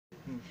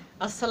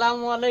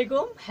আসসালামু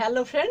আলাইকুম।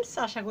 Hello friends,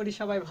 আশা করি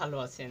সবাই ভালো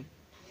আছেন।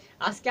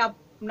 আজকে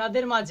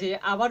আপনাদের মাঝে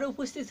আবারও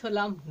উপস্থিত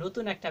হলাম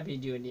নতুন একটা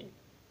ভিডিও নিয়ে।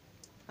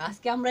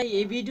 আজকে আমরা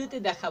এই ভিডিওতে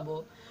দেখাবো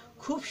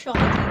খুব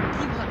সহজে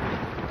কিভাবে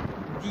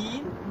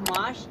দিন,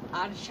 মাস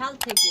আর সাল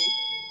থেকে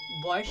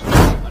বয়স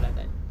নির্ণয় করা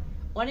যায়।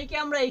 অনেকে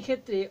আমরা এই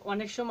ক্ষেত্রে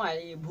অনেক সময়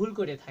ভুল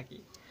করে থাকি।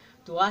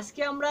 তো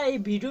আজকে আমরা এই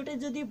ভিডিওটা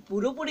যদি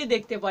পুরোপুরি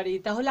দেখতে পারি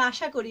তাহলে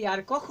আশা করি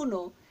আর কখনো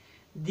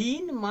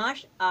দিন, মাস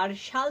আর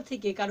সাল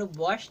থেকে কারো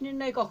বয়স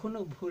নির্ণয় কখনো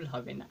ভুল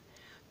হবে না।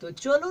 তো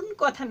চলুন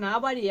কথা না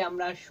বাড়িয়ে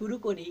আমরা শুরু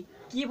করি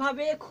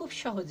কিভাবে খুব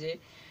সহজে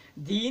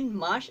দিন,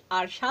 মাস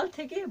আর সাল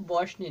থেকে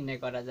বয়স নির্ণয়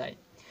করা যায়।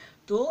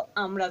 তো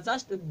আমরা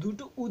জাস্ট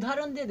দুটো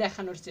উদাহরণ দিয়ে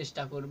দেখানোর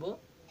চেষ্টা করব।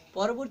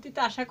 পরবর্তীতে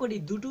আশা করি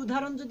দুটো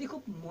উদাহরণ যদি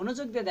খুব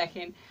মনোযোগ দিয়ে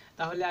দেখেন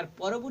তাহলে আর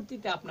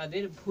পরবর্তীতে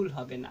আপনাদের ভুল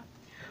হবে না।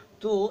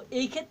 তো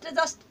এই ক্ষেত্রে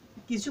জাস্ট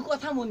কিছু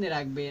কথা মনে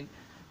রাখবেন।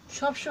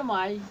 সব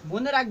সময়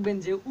মনে রাখবেন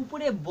যে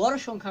উপরে বড়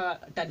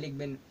সংখ্যাটা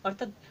লিখবেন,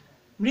 অর্থাৎ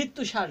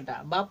মৃত্যু সালটা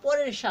বা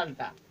পরের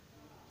সালটা।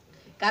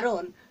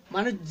 কারণ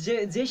মানুষ যে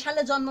যে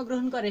সালে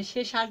জন্মগ্রহণ করে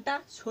সে সালটা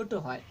ছোট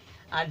হয়,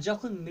 আর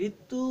যখন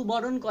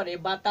মৃত্যুবরণ করে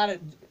বা তার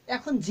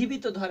এখন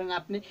জীবিত ধরেন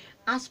আপনি,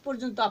 আজ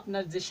পর্যন্ত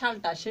আপনার যে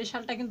সালটা সেই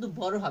সালটা কিন্তু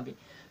বড় হবে।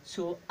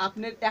 সো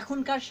আপনার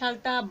এখনকার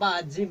সালটা বা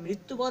যে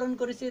মৃত্যুবরণ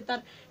করেছে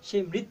তার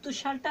সেই মৃত্যুর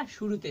সালটা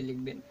শুরুতে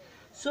লিখবেন।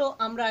 সো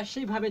আমরা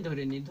সেইভাবে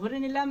ধরে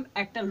নিলাম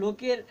একটা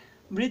লোকের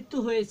মৃত্যু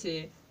হয়েছে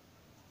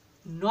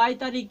 9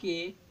 তারিখে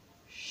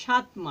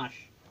 7 মাস,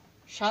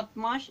 7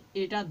 মাস,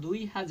 এটা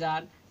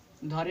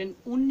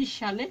 2019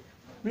 সালে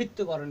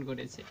মৃত্যুবরণ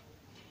করেছে।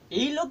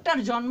 এই লোকটার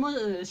জন্ম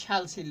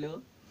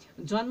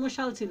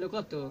সাল ছিল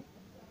কত,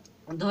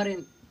 ধরেন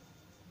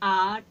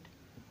 8,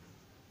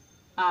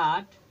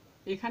 8,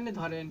 এখানে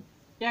ধরেন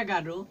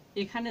 11,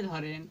 এখানে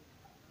ধরেন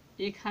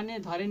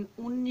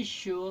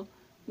 1993,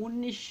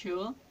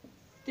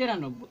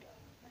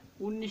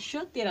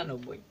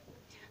 1993।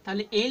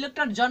 তাহলে এই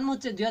লোকটার জন্ম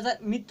হচ্ছে 2000,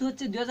 মৃত্যু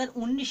হচ্ছে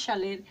 2019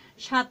 সালের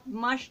 7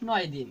 মাস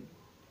 9 দিন,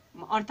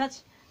 অর্থাৎ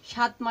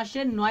 7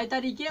 মাসের 9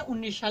 তারিখে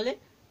 19 সালে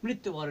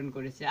মৃত্যুবরণ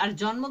করেছে, আর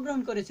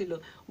জন্মগ্রহণ করেছিল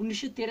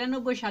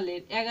 1993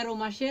 সালের 11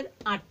 মাসের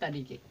 8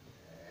 তারিখে।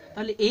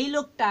 তাহলে এই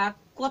লোকটা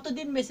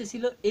কতদিন বেঁচে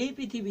ছিল এই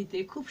পৃথিবীতে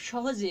খুব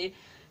সহজে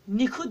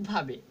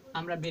নিখুঁতভাবে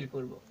আমরা বের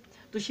করব।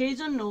 তো সেই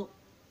জন্য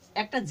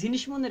একটা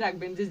জিনিস মনে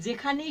রাখবেন যে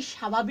যেখানেই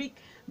স্বাভাবিক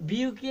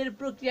বিয়োগের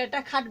প্রক্রিয়াটা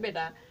খাটবে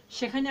না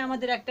সেখানে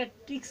আমাদের একটা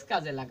ট্রিক্স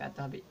কাজে লাগাতে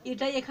হবে,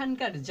 এটাই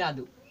এখানকার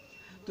জাদু।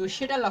 তো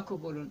সেটা লক্ষ্য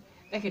করুন।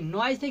 দেখেন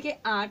 9 থেকে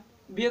 8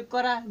 বিয়োগ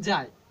করা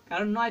যায়,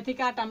 কারণ 9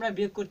 থেকে 8 আমরা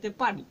বিয়োগ করতে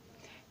পারি।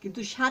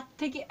 কিন্তু 7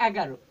 থেকে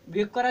 11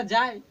 বিয়োগ করা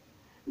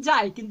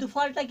যায়, কিন্তু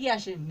ফলটা কি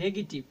আসে?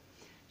 নেগেটিভ।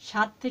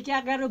 7 থেকে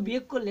 11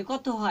 বিয়োগ করলে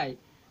কত হয়?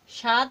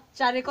 7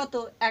 4 কত?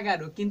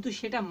 11, কিন্তু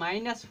সেটা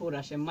 -4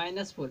 আসে,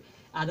 -4।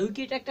 আদৌ কি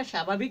এটা একটা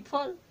স্বাভাবিক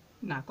ফল?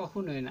 না,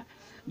 কখনোই না।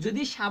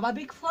 যদি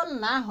স্বাভাবিক ফল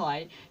না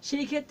হয়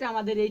সেই ক্ষেত্রে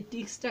আমাদের এই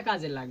ট্রিক্সটা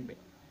কাজে লাগবে।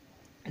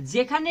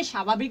 যেখানে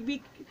স্বাভাবিক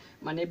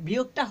মানে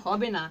বিয়োগটা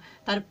হবে না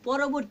তার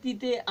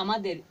পরবর্তীতে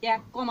আমাদের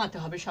 1 কমাতে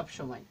হবে সব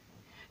সময়।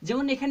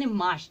 যেমন এখানে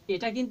মাস,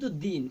 এটা কিন্তু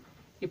দিন,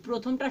 এই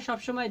প্রথমটা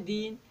সবসময়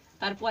দিন,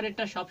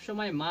 তারপরেরটা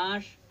সবসময়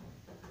মাস,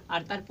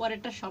 আর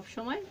তারপরেরটা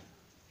সবসময়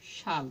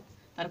সাল,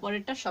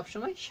 তারপরেরটা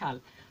সবসময় সাল।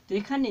 তো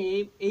এখানে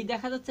এই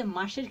দেখা যাচ্ছে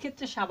মাসের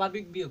ক্ষেত্রে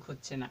স্বাভাবিক বিয়োগ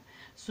হচ্ছে না,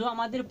 সো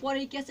আমাদের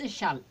পরে কি আছে?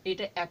 সাল,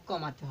 এটা 1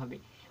 কমাতে হবে।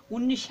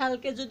 19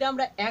 সালকে যদি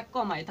আমরা 1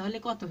 কমাই তাহলে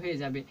কত হয়ে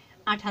যাবে?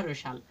 18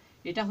 সাল,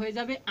 এটা হয়ে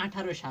যাবে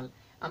 18 সাল।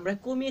 আমরা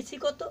কমিয়েছি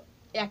কত?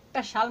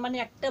 একটা সাল মানে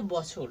একটা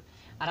বছর।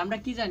 আর আমরা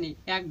কি জানি?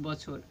 1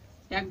 বছর,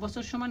 1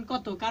 বছর সমান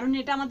কত? কারণ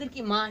এটা আমাদের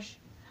কি মাস,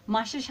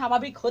 মাসে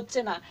স্বাভাবিক হচ্ছে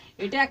না,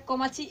 এটা 1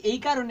 কমাচ্ছি এই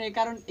কারণে,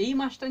 কারণ এই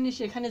মাসটা নিয়ে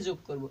সেখানে যোগ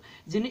করব,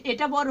 যেন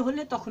এটা বড়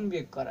হলে তখন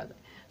বিয়োগ করা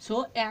যায়। সো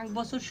 1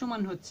 বছর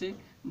সমান হচ্ছে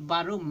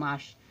 12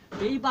 মাস।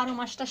 এই 12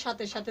 মাসটার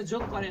সাথে সাথে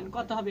যোগ করেন,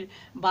 কত হবে?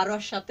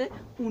 12 সাথে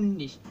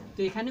 19, তো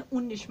এখানে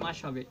 19 মাস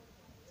হবে,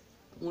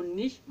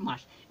 19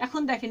 মাস।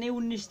 এখন দেখেন এই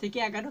 19 থেকে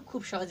 11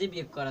 খুব সহজে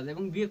বিয়োগ করা যায়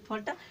এবং বিয়োগ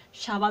ফলটা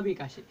স্বাভাবিক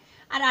আসে।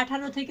 আর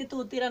 18 থেকে তো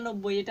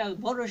 93, এটা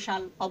বড়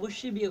সাল,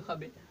 অবশ্যই বিয়োগ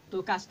হবে। তো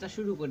কাজটা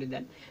শুরু করে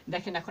দেন।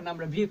 দেখেন এখন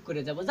আমরা বিয়োগ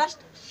করে যাব, জাস্ট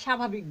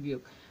স্বাভাবিক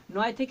বিয়োগ।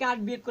 9 থেকে 8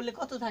 বিয়োগ করলে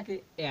কত থাকে?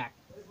 1,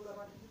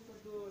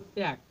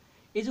 1।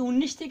 এই যে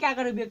 19 থেকে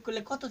 11 বিয়োগ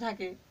করলে কত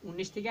থাকে?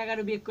 19 থেকে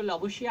 11 বিয়োগ করলে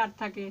অবশ্যই 8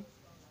 থাকে।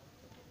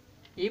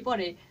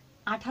 এরপরে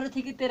 18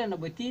 থেকে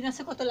 93, 3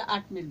 আছে কত হলে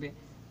 8 মিলবে?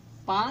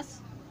 5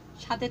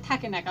 সাথে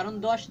থাকে না, কারণ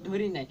 10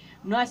 ধরি নাই।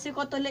 9 সে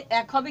কত হলে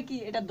 1 হবে কি?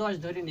 এটা 10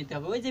 ধরে নিতে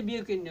হবে, ওই যে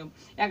বিয়োগের নিয়ম।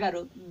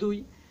 11, 2,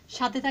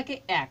 সাথে থাকে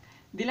 1,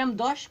 দিলাম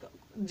 10,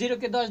 0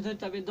 কে 10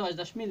 ধরতে হবে, 10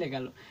 10 মিলে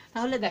গেল।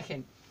 তাহলে দেখেন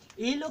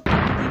এই লোক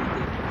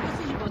পৃথিবীতে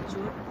 25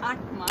 বছর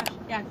 8 মাস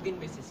 1 দিন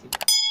বেঁচে ছিল।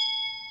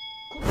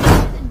 খুব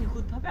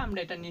নিখুঁতভাবে আমরা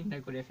এটা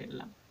নির্ণয় করে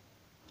ফেললাম।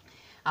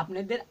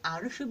 আপনাদের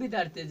আরো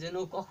সুবিধার্থে যেন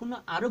কখনো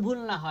আরো ভুল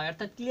না হয়,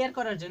 অর্থাৎ ক্লিয়ার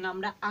করার জন্য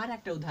আমরা আর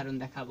একটা উদাহরণ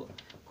দেখাবো।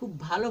 খুব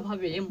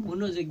ভালোভাবে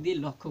মনোযোগ দিয়ে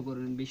লক্ষ্য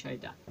করুন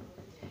বিষয়টা।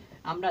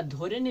 আমরা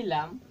ধরে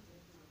নিলাম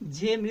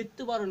যে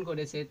মৃত্যুবরণ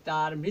করেছে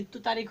তার মৃত্যু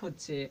তারিখ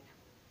হচ্ছে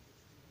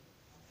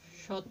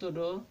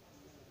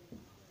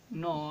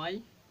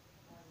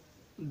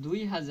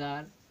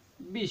 17/9/2020,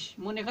 20,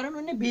 মনে করেন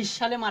উনি 20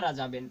 সালে মারা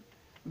যাবেন,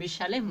 20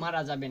 সালে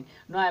মারা যাবেন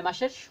 9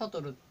 মাসের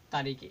 17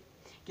 তারিখে,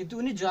 কিন্তু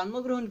উনি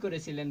জন্মগ্রহণ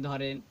করেছিলেন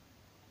ধরেন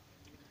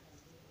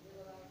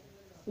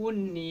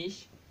 19,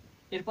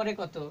 এরপরে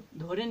কত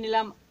ধরে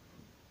নিলাম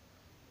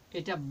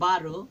এটা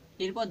 12,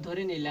 এরপর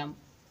ধরে নিলাম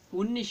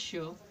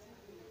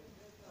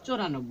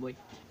 1994,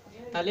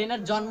 তাহলে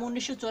এনার জন্ম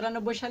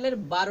 1994 সালের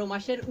 12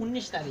 মাসের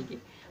 19 তারিখে,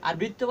 আর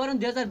মৃত্যুবরণ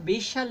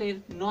 2020 সালের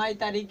 9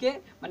 তারিখে,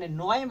 মানে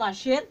 9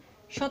 মাসের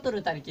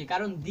 17 তারিখে,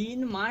 কারণ দিন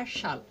মাস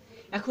সাল।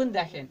 এখন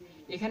দেখেন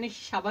এখানে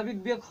স্বাভাবিক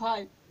বিয়োগ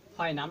হয়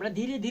হয় না, আমরা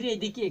ধীরে ধীরে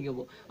এদিকে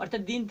এগোবো,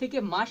 অর্থাৎ দিন থেকে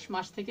মাস,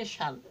 মাস থেকে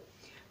সাল।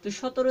 তো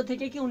 17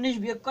 থেকে কি 19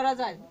 বিয়োগ করা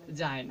যায়?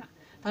 যায় না।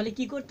 তাহলে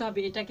কি করতে হবে?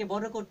 এটাকে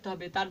বড় করতে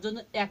হবে, তার জন্য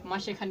 1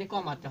 মাস এখানে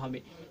কমাতে হবে।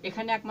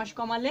 এখানে 1 মাস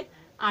কমালে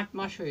 8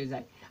 মাস হয়ে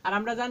যায়। আর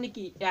আমরা জানি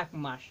কি 1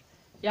 মাস,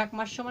 1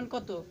 মাস সমান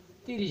কত?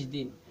 30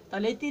 দিন।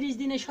 তাহলে এই 30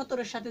 দিনে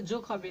 17-এর সাথে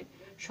যোগ হবে,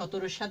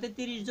 17-এর সাথে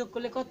 30 যোগ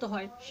করলে কত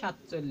হয়?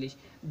 47।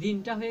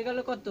 দিনটা হয়ে গেল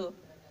কত?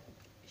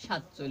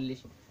 47,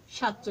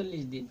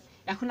 47 দিন।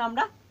 এখন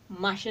আমরা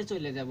মাসে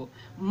চলে যাব।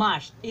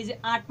 মাস, এই যে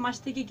 8 মাস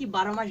থেকে কি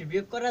 12 মাস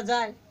বিয়োগ করা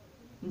যায়?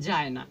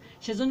 যায় না।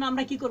 সেজন্য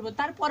আমরা কি করব?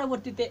 তার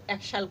পরবর্তীতে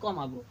 1 সাল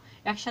কমাবো।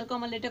 1 সাল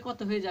কমালে এটা কত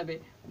হয়ে যাবে?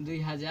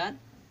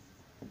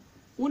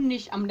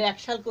 2019। আমরা 1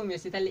 সাল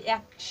কমিয়েছি, তাহলে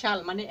 1 সাল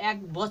মানে 1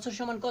 বছর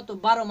সমান কত?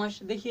 12 মাস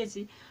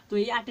দেখিয়েছি। তো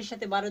এই 8 এর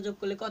সাথে 12 যোগ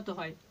করলে কত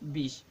হয়?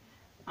 20।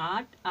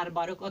 8 আর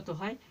 12 কত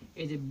হয়?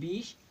 এই যে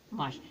 20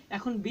 মাস।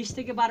 এখন 20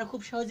 থেকে 12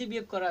 খুব সহজেই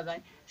বিয়োগ করা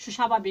যায়,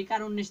 স্বাভাবিক,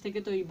 আর 19 থেকে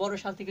তো এই বড়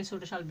সাল থেকে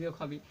ছোট সাল বিয়োগ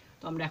হবে।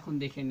 তো আমরা এখন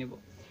দেখে নেব।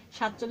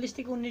 47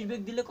 থেকে 19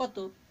 বিয়োগ দিলে কত?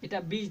 এটা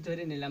 20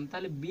 ধরে নিলাম,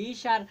 তাহলে 20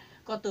 আর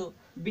কত?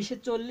 20 এ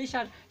 40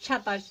 আর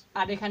 27,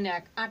 আর এখানে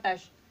 1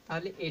 28,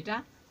 তাহলে এটা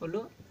হলো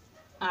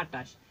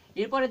 28।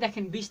 এরপরে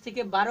দেখেন 20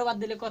 থেকে 12 বাদ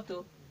দিলে কত?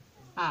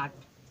 8,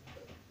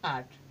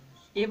 8।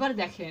 এবার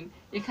দেখেন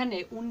এখানে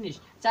 19,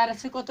 4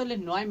 আছে কত হলে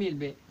 9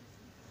 মিলবে?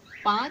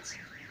 5,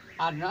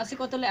 আর 9 আছে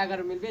কত হলে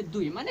 11 মিলবে?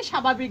 2, মানে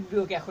স্বাভাবিক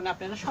বিয়োগ এখন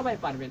আপনারা সবাই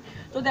পারবেন।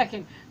 তো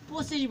দেখেন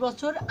 25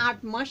 বছর 8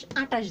 মাস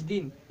 28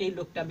 দিন এই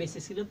লোকটা বেঁচে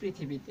ছিল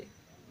পৃথিবীতে।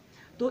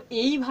 তো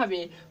এইভাবে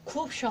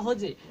খুব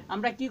সহজে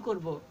আমরা কি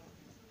করব?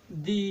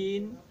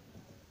 দিন,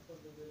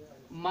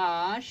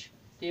 মাস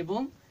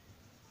এবং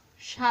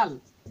সাল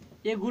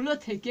এগুলো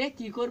থেকে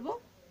কি করব?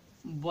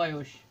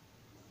 বয়স,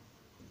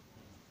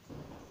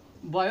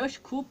 বয়স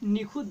খুব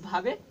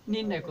নিখুঁতভাবে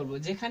নির্ণয় করব,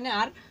 যেখানে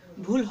আর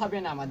ভুল হবে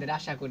না আমাদের,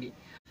 আশা করি।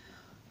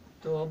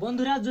 তো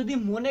বন্ধুরা, যদি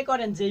মনে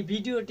করেন যে এই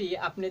ভিডিওটি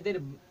আপনাদের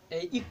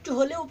একটু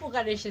হলেও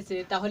উপকার এসেছে,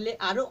 তাহলে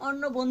আরো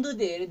অন্য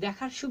বন্ধুদের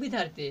দেখার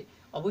সুবিধার্থে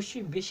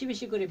অবশ্যই বেশি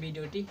বেশি করে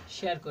ভিডিওটি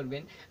শেয়ার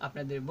করবেন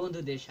আপনাদের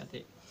বন্ধুদের সাথে।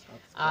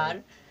 আর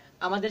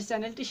আমাদের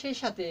চ্যানেলটি সেই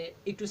সাথে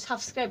একটু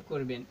সাবস্ক্রাইব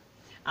করবেন,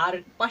 আর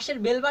পাশের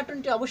বেল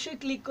বাটনটি অবশ্যই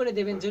ক্লিক করে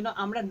দেবেন, যেন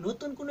আমরা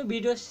নতুন কোনো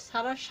ভিডিও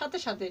ছাড়ার সাথে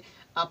সাথে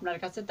আপনার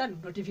কাছে তার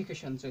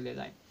নোটিফিকেশন চলে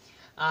যায়।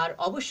 আর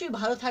অবশ্যই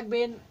ভালো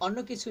থাকবেন অন্য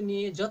কিছু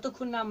নিয়ে,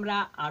 যতক্ষণ না আমরা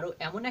আরো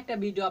এমন একটা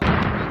ভিডিও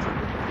আপনাদের কাছে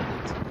উপহার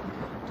দিচ্ছি।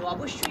 তো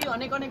অবশ্যই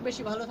অনেক অনেক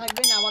বেশি ভালো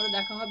থাকবেন, আবারও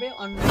দেখা হবে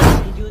অন্য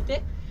ভিডিওতে।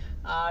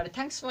 আর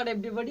thanks for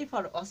everybody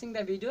for watching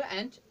the video,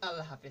 and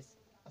আল্লাহ হাফেজ।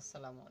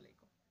 আসসালামু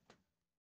আলাইকুম।